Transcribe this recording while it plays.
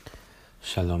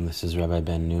Shalom, this is Rabbi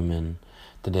Ben Newman.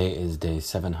 Today is day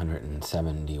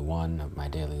 771 of my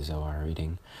daily Zohar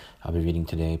reading. I'll be reading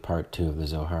today part 2 of the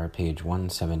Zohar, page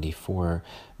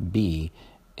 174b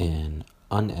in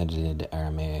unedited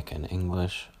Aramaic and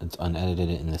English. It's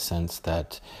unedited in the sense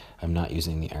that I'm not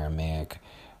using the Aramaic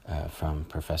from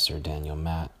Professor Daniel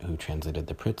Matt, who translated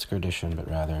the Pritzker edition, but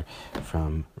rather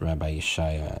from Rabbi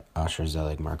Yeshaya Asher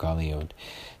Zelig Margaliot.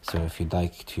 So if you'd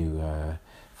like to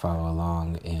follow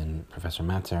along in Professor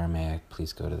Matt's Aramaic,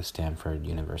 please go to the Stanford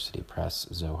University Press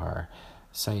Zohar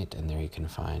site, and there you can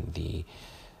find the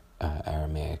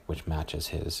Aramaic which matches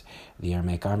his. The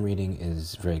Aramaic I'm reading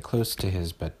is very close to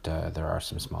his, but there are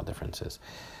some small differences.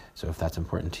 So if that's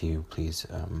important to you, please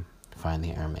find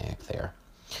the Aramaic there.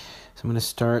 So I'm going to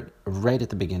start right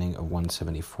at the beginning of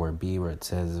 174b, where it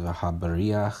says,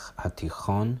 V'habariach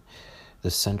hatichon, the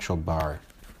central bar.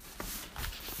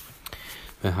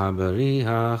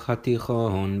 והבריח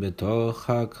התיכון בתוך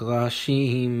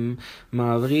הקרשים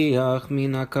מבריח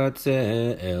מן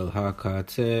הקצה אל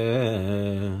הקצה.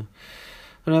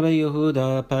 רבי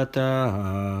יהודה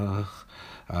פתח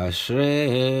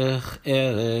אשריך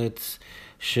ארץ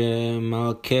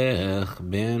שמלכך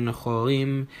בן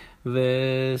חורים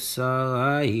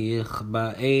ושרייך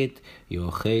בעת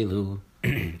יאכלו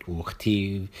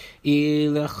וכתיב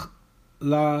אילך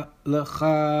לך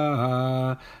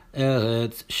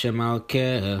ארץ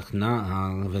שמלכך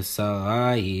נעל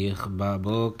ושרייך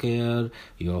בבוקר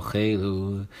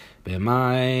יאכלו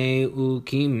במאי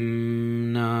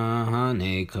וכמנה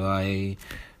נקראי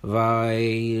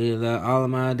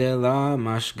ולעלמא דלה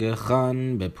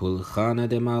משגחן בפולחן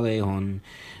דמלאהון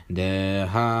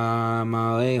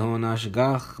דהמלאהון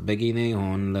אשגח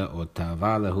בגיניהון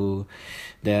לאותבה להו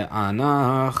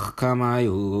דענך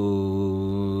כמיו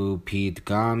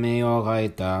פתקה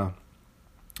מאורייתא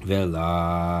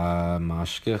ולה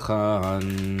משגחן.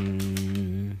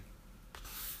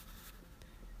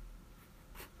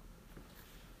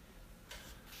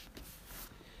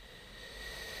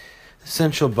 The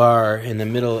central bar in the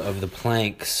middle of the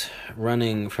planks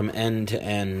running from end to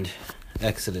end,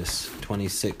 Exodus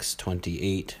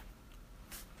 26:28.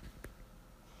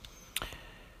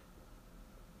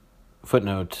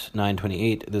 Footnote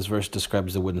 9:28, this verse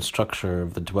describes the wooden structure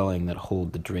of the dwelling that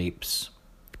hold the drapes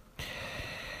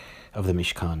of the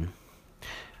Mishkan.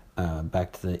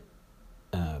 Back to the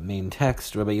main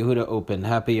text. Rabbi Yehuda opened,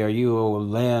 Happy are you, O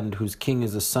land, whose king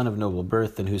is a son of noble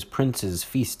birth, and whose princes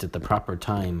feast at the proper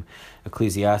time.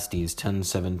 Ecclesiastes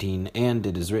 10:17. And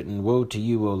it is written, Woe to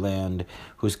you, O land,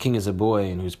 whose king is a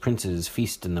boy, and whose princes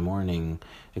feast in the morning.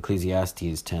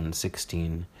 Ecclesiastes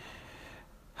 10:16.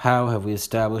 How have we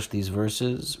established these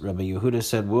verses? Rabbi Yehuda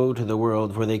said, Woe to the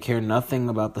world, for they care nothing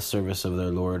about the service of their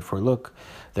Lord. For look,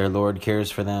 their Lord cares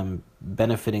for them,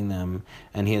 benefiting them,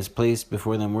 and he has placed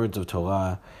before them words of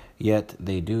Torah, yet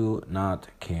they do not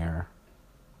care.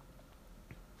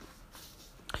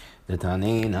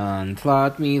 Detanenan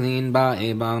tlat milin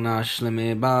ba'e barnash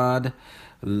lemebad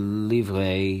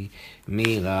livrei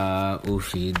mira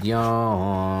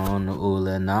ufidyon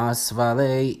ulenas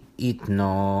vale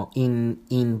itno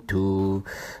intu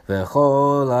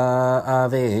v'chol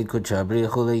ha'aved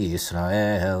kutshabrichu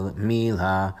leYisrael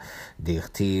mila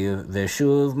dichtiv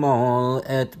v'shuv mol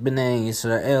et bnei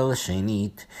Yisrael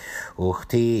shenit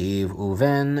uchtiv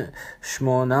uven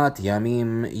shmonat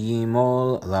yamim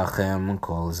yimol lachem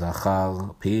kol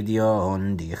zachar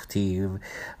pidyon dichtiv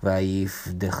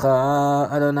vayifdecha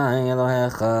Adonai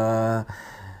Elohecha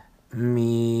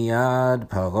מיד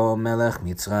פרעה מלך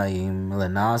מצרים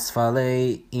לנס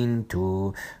פלי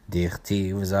אינטו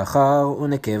דכתיב זכר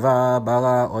ונקבה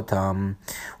ברא אותם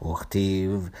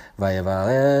וכתיב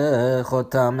ויברך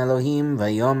אותם אלוהים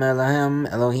ויאמר להם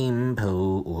אלוהים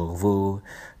פרו ורבו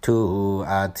תו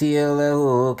עתיר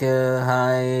להו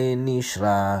כהי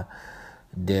נשרה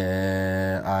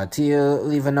דעתיר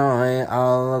לבנוי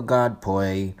על גד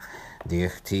פוי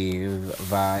דכתיב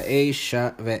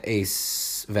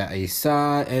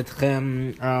ואשא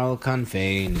אתכם על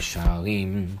כנפי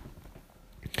נשרים.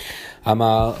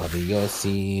 אמר רבי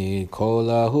יוסי כל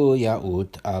ההוא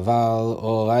יעוט אבל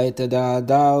אורייתא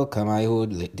דהדל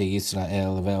כמיהוד דישראל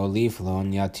ואוליף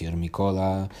לון יתיר מכל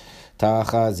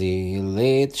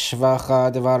תחזילית שבחה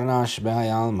דברנש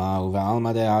בהיעלמה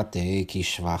ובעלמא דעתי כי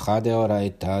שבחה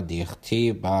דאורייתא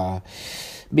דכתיב בה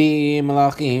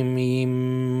במלאכים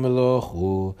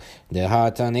ימלוכו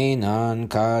דהתנינן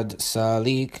כד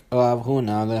סליק רב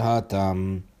הונא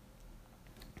להתם.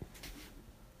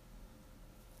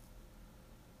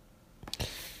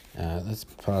 Let's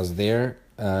pause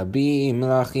there.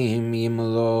 במלאכים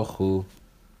ימלוכו.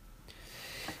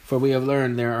 For we have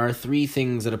learned there are 3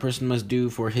 things that a person must do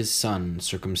for his son: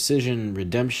 circumcision,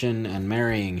 redemption, and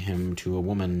marrying him to a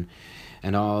woman.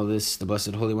 And all this the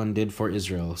Blessed Holy One did for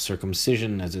Israel.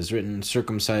 Circumcision, as is written,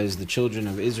 circumcise the children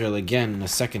of Israel again a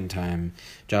second time.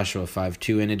 Joshua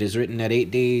 5:2. And it is written, at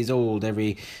 8 days old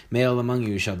every male among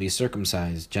you shall be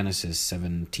circumcised. Genesis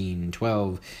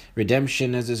 17:12.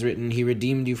 Redemption, as is written, he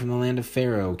redeemed you from the land of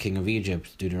Pharaoh, king of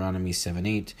Egypt. Deuteronomy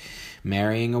 7:8.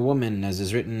 Marrying a woman, as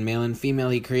is written, male and female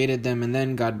he created them, and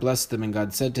then God blessed them, and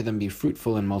God said to them, be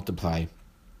fruitful and multiply.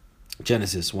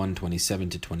 Genesis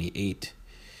 1:27-28.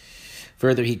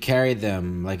 Further, he carried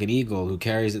them like an eagle who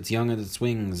carries its young on its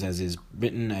wings, as is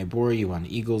written, I bore you on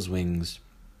eagle's wings.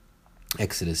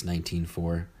 Exodus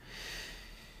 19:4.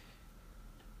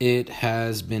 It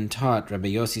has been taught, Rabbi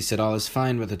Yossi said, all is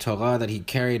fine, but the Torah that he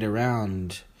carried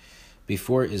around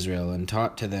before Israel and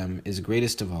taught to them is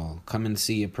greatest of all. Come and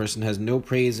see, a person has no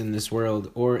praise in this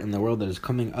world or in the world that is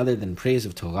coming other than praise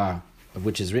of Torah, of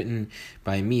which is written,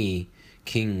 by me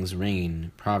kings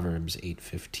reign. Proverbs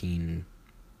 8:15.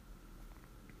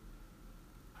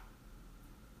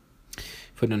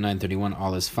 Footnote 931,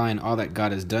 all is fine. All that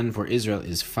God has done for Israel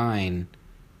is fine,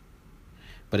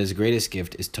 but his greatest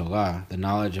gift is Torah, the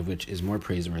knowledge of which is more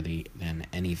praiseworthy than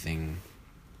anything.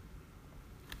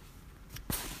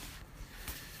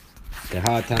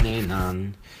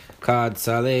 Tehatanenan, kad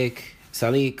salik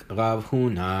Rav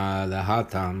Huna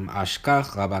lehatam ashkach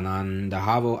rabanan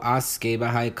dahavo aske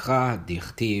bahaikra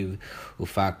dichtiv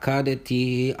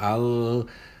ufakadeti al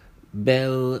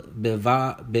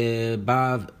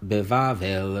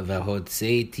בבבל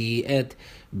והוצאתי את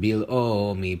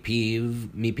בלעו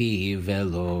מפיו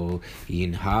ולא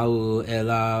ינהרו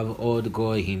אליו עוד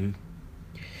גויים.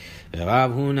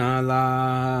 ורב הונא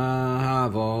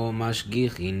להבו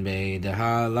משגיחין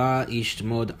בדהלה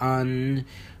ישתמודען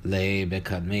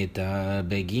לבקדמתה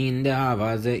בגין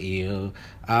דהבה זעיר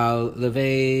על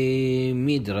לבי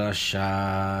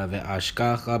מדרשה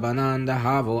ואשכח רבנן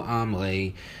דהבו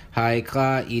אמרי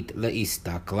היקרא אית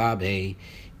להסתכלה בי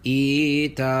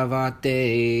איתבתי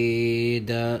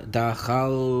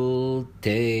דחלתי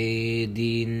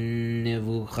דין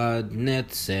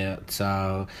נבוכדנצר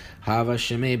הווה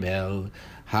שמי בל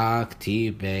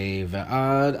הכתיב בי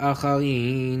ועד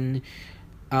אחרין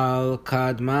על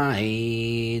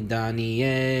קדמי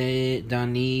דניאל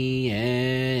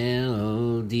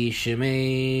די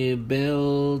שמי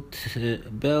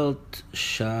בלט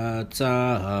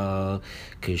שצר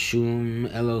כשום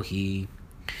אלוהי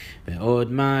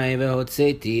ועוד מי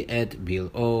והוצאתי את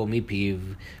בלעו מפיו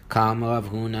קם רב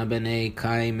הונא בני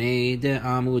קיימי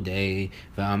דעמודי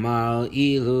ואמר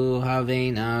אילו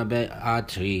הווינה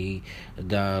באתרי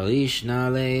דרישנה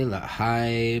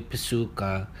להי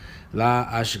פסוקה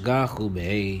להשגחו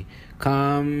בי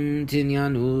קם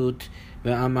תניינות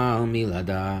ואמר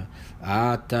מלדה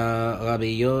עתה רבי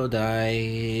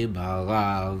יודעי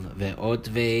ברב ואות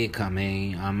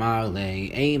וקמי אמר לי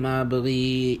אימה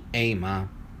ברי אימה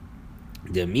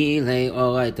דמי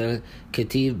לאורייתא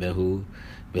כתיב בהו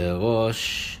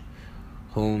בראש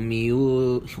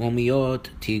הומיות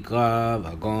תקרא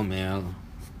וגומר.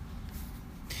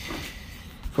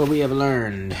 For we have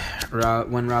learned,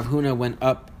 when Rav Huna went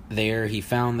up there, he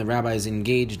found the rabbis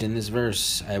engaged in this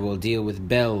verse. I will deal with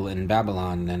Bel in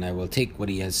Babylon, and I will take what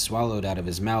he has swallowed out of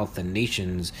his mouth, and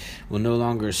nations will no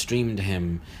longer stream to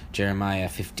him. Jeremiah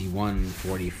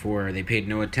 51:44. They paid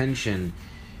no attention.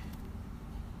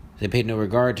 They paid no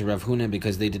regard to Rav Huna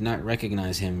because they did not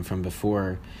recognize him from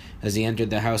before. As he entered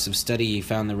the house of study, he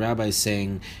found the rabbis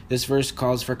saying, this verse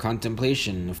calls for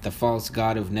contemplation. If the false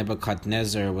god of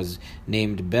Nebuchadnezzar was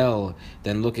named Bel,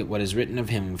 then look at what is written of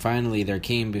him. Finally, there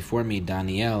came before me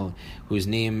Daniel, whose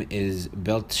name is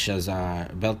Belteshazzar,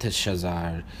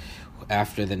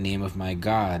 after the name of my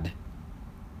God.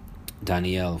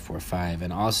 Daniel 4:5.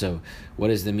 And also,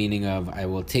 what is the meaning of, I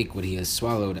will take what he has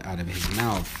swallowed out of his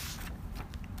mouth?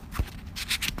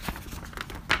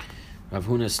 Rav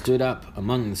Huna stood up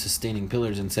among the sustaining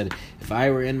pillars and said, if I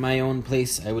were in my own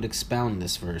place, I would expound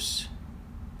this verse.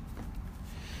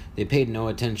 They paid him no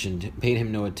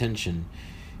attention.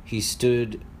 He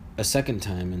stood a second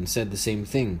time and said the same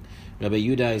thing. Rabbi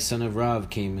Yudai, son of Rav,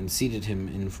 came and seated him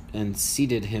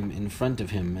in front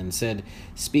of him and said,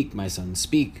 speak, my son,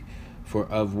 speak. For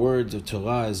of words of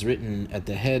Torah is written, at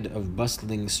the head of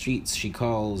bustling streets she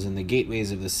calls, in the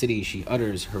gateways of the city she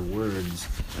utters her words.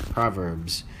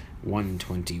 Proverbs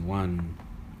 121.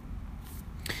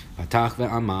 Atach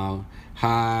ve'amar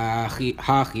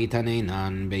hachi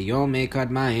tanenan beyome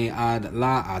kadmai ad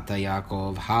la'ata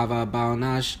Yaakov hava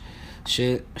barnash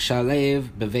shalev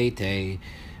bevete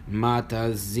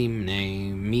mata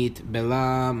zimne mit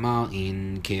bela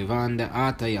mal'in kevan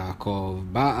de'ata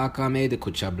Yaakov ba'akame de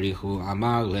kuchabrichu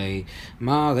amar le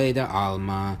mare de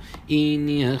alma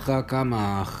inicha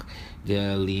kamach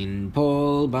delin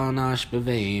pol banash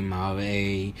bevei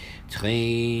mare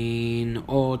tchein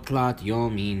otlat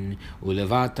yomin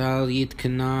ulevatal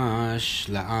yitkanash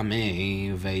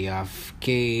la'amei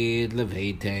veyafked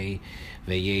leveitei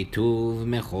ויטוב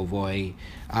מחובוי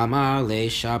אמר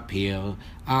לשפיר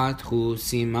עתחו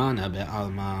סימנה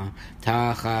בעלמא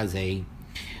תחזי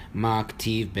מה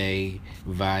כתיב בי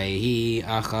ויהי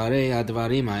אחרי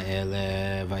הדברים האלה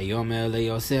ויאמר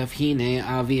ליוסף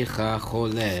הנה אביך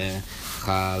חולה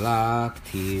חלה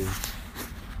כתיב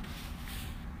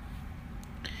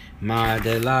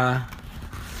מרדלה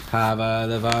הווה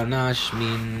לברנש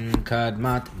מן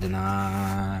קדמת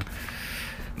דנה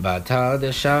בטל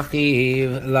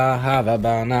דשכיב להבה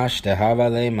ברנש דהבה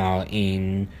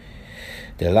למלעין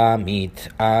דלמית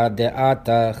עד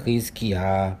דעתה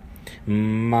חזקיה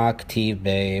מה כתיב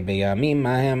בימים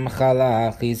ההם חלה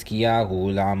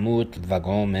חזקיהו למות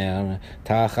וגומר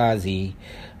תחזי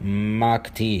מה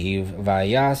כתיב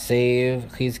ויסב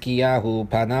חזקיהו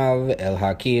פניו אל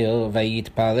הקיר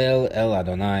ויתפלל אל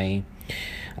אדוני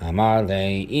אמר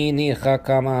לי הניחה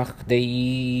קמח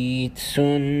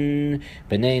דייצון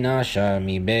בני נשר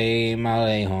מבי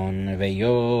מלאון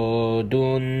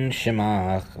ויודון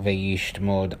שמח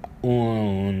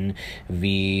וישתמודון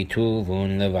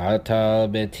ויטובון לבעתה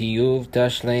בתיוב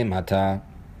תשלמתה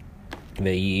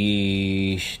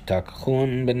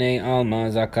וישתכחון בני עלמא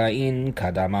זכאין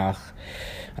קדמך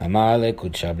אמר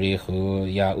לקודשא בריחו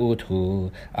יעוטו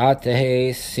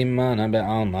עתהי סימנה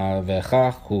בעלמא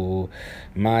וכך הוא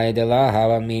מאי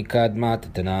דלהבה מקדמת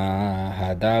דנא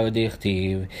הדר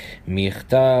דכתיב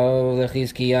מכתב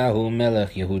לחזקיהו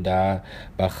מלך יהודה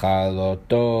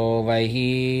בחלותו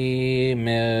ויהי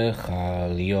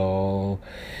מחליו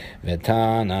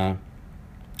ותנא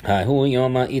ההוא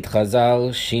יומא התחזל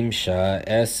שמשה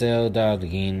 10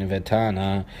 דרגין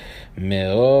ותנא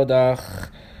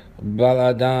מרודח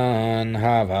בלדן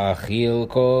הווה אכיל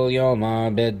כל יומא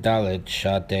בדלת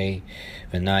שתי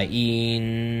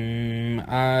ונעים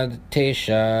עד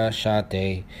 9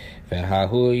 שתי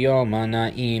וההוא יומא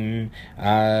נעים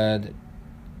עד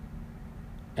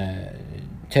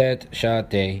ט'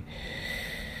 שתי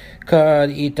כד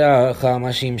איתה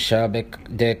חמה שמשה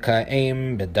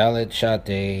דקאים בדלת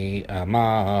שתי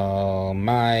אמר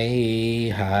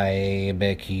מאי היי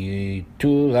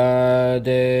בקיטולה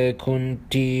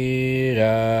דקונטירה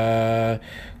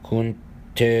קונטרוי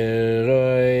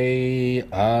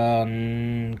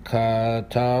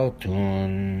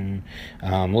אנקטלטון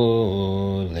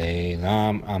אמור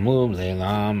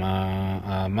ללמה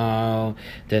אמר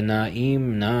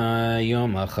דנאים נא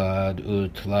יום אחד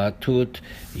ותלתות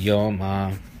יומה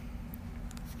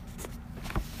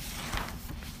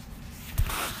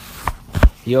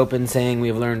He opened saying, we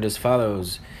have learned as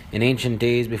follows. In ancient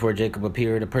days, before Jacob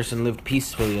appeared, a person lived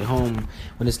peacefully at home.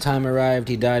 When his time arrived,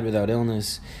 he died without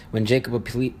illness. When Jacob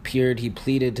appeared, he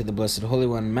pleaded to the Blessed Holy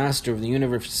One, Master of the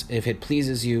universe, if it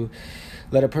pleases you,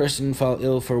 let a person fall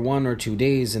ill for 1 or 2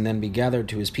 days and then be gathered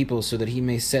to his people so that he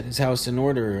may set his house in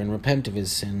order and repent of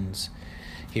his sins.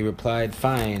 He replied,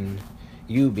 fine.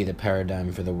 You be the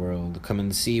paradigm for the world. Come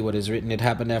and see what is written. It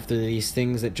happened after these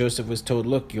things that Joseph was told,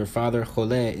 look, your father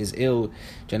Choleh is ill.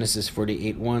 Genesis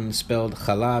 48:1, spelled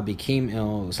Chala, became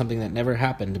ill, something that never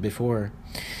happened before.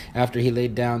 After he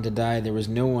laid down to die, there was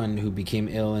no one who became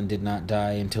ill and did not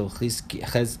die until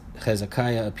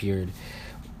Hezekiah appeared.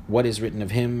 What is written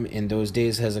of him? In those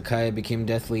days Hezekiah became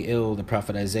deathly ill. The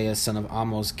prophet Isaiah, son of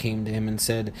Amos, came to him and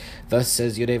said, thus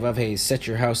says Yodevavhe, set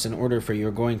your house in order, for you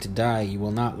are going to die. You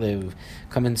will not live.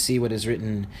 Come and see what is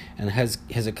written. And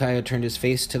Hezekiah turned his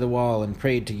face to the wall and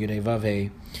prayed to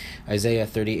Yodevavhe. Isaiah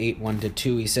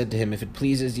 38:1-2, he said to him, if it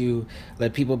pleases you,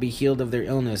 let people be healed of their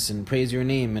illness and praise your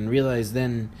name and realize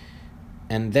then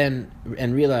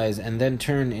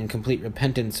turn in complete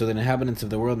repentance so that inhabitants of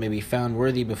the world may be found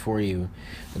worthy before you.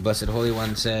 The Blessed Holy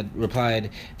One replied,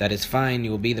 that is fine,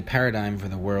 you will be the paradigm for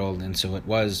the world. And so it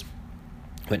was,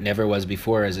 what never was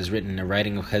before, as is written in a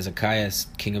writing of Hezekiah,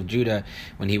 king of Judah,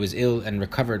 when he was ill and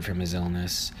recovered from his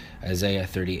illness. Isaiah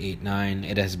 38:9,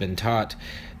 it has been taught,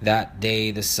 that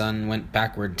day the sun went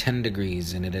backward 10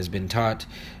 degrees, and it has been taught,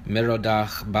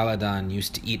 Merodach Baladan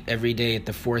used to eat every day at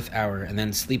the 4th hour, and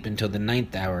then sleep until the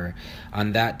 9th hour.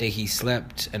 On that day he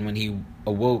slept, and when he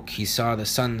awoke, he saw the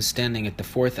sun standing at the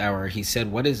 4th hour. He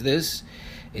said, what is this?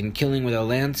 In killing with a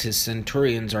lance his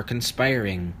centurions are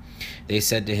conspiring. They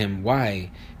said to him,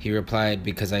 why? He replied,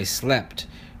 because I slept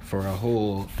for a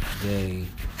whole day.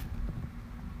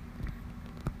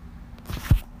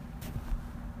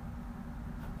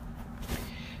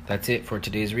 That's it for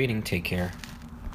today's reading. Take care.